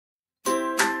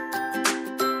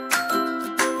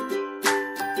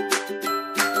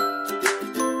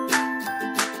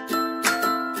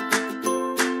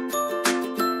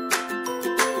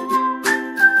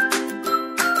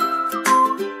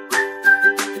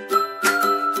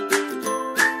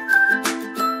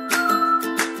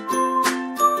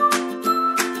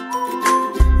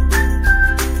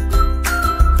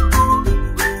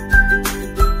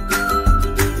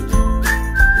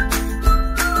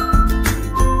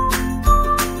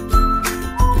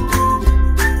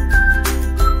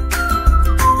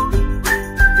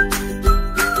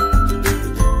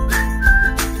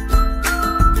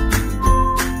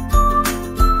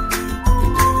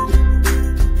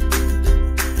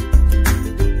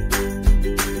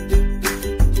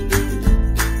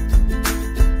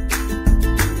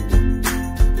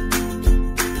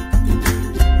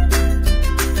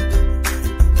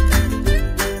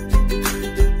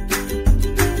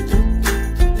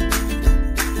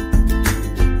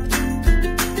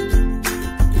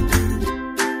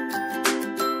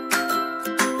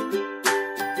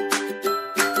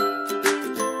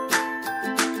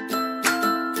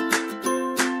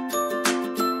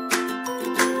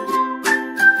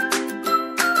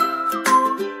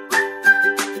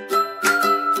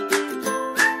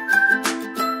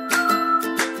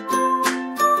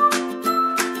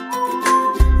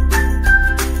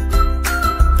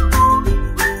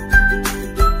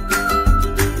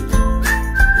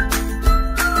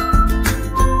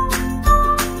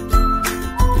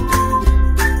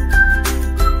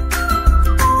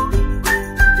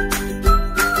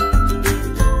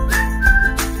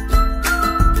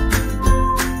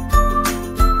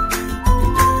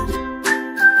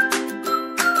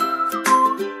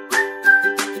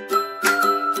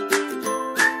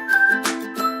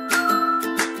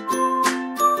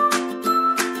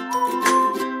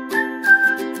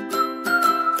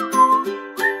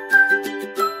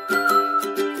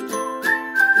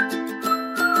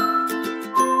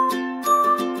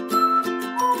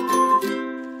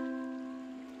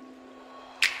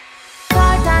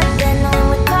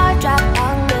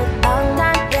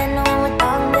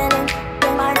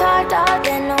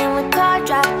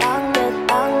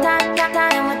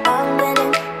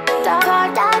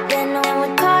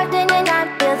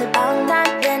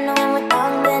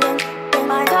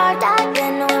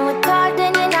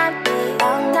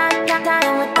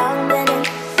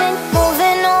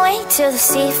the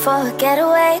sea for a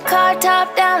getaway. Car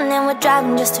top down and we're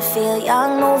driving just to feel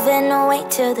young. Moving away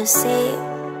to the sea,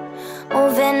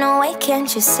 moving away,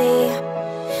 can't you see?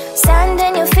 Sand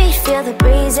in your feet, feel the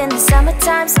breeze in the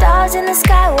summertime. Stars in the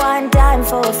sky, one dime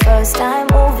for a first time.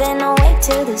 Moving away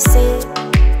to the sea,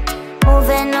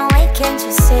 moving away, can't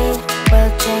you see?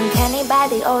 We'll drink honey by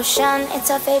the ocean, it's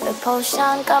our favorite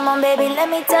potion. Come on baby, let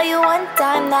me tell you one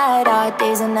time that our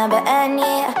days will never end,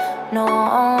 yeah. No,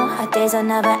 our days will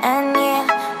never end, yeah.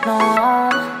 No.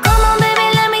 Come on baby,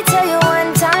 let me tell you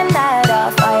one time that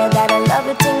our fire got a love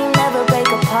routine, you never break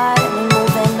apart. And we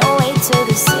moving away to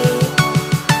the sea,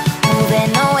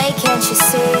 moving away, can't you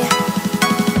see?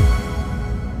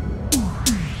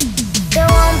 There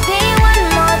won't be one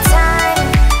more time,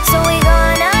 so we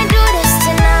gonna do this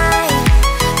tonight.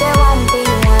 There won't be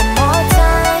one more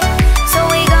time, so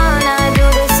we gonna do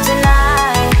this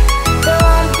tonight. There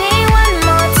won't be one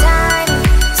more time,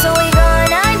 so we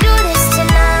gonna do this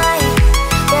tonight.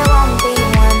 There won't be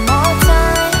one more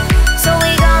time, so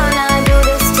we gonna do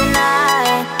this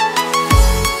tonight.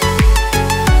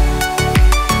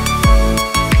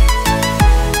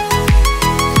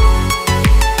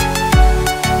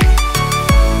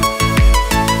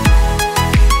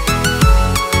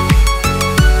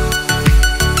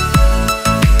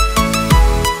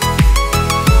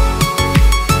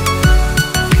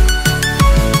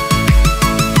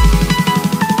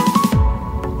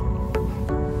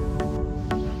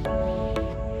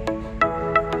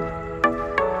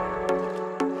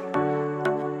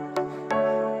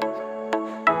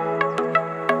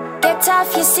 Get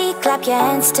off your seat, clap your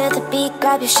hands to the beat.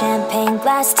 Grab your champagne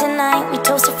glass tonight. We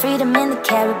toast to freedom in the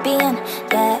Caribbean,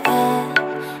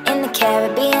 yeah. In the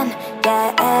Caribbean,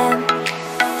 yeah.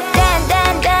 Dan,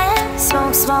 dan, dan,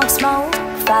 smoke, smoke, smoke.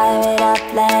 Fire it up,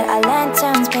 let our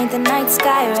lanterns paint the night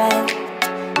sky red.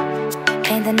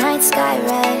 Paint the night sky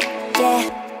red, yeah,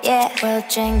 yeah. We'll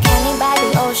drink honey by the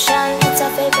ocean, it's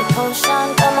our favorite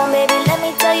potion. Come on baby, let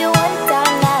me tell you one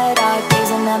time that our days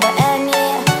will never end,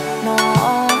 yeah.